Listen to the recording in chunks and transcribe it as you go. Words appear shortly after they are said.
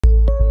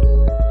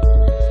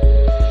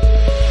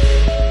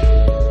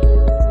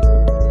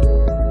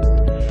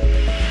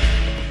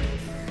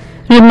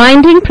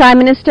reminding Prime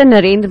Minister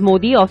Narendra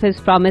Modi of his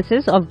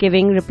promises of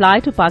giving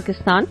reply to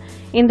Pakistan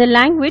in the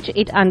language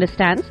it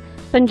understands.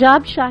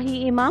 Punjab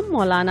Shahi Imam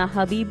Maulana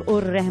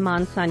Habib-Ur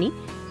Rehman Sani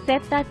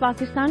said that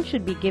Pakistan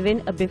should be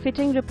given a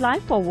befitting reply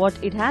for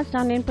what it has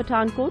done in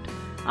Pathankot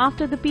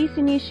after the peace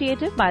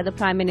initiative by the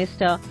Prime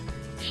Minister.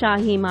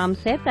 Shahi Imam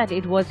said that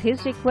it was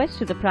his request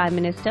to the Prime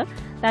Minister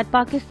that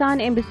Pakistan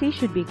embassy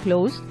should be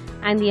closed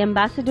and the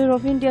ambassador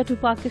of India to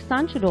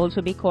Pakistan should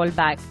also be called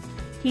back.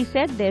 He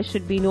said there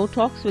should be no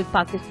talks with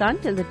Pakistan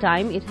till the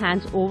time it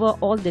hands over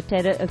all the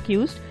terror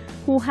accused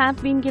who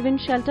have been given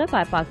shelter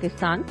by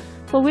Pakistan,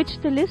 for which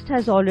the list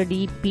has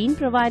already been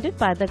provided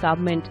by the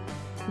government.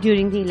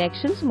 During the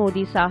elections,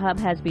 Modi Sahab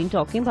has been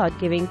talking about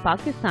giving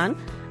Pakistan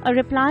a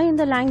reply in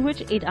the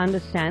language it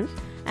understands,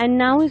 and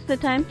now is the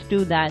time to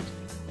do that.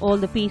 All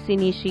the peace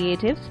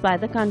initiatives by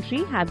the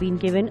country have been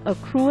given a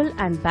cruel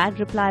and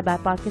bad reply by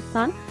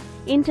Pakistan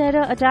in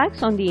terror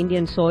attacks on the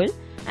Indian soil,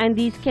 and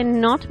these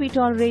cannot be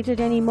tolerated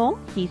anymore,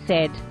 he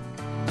said.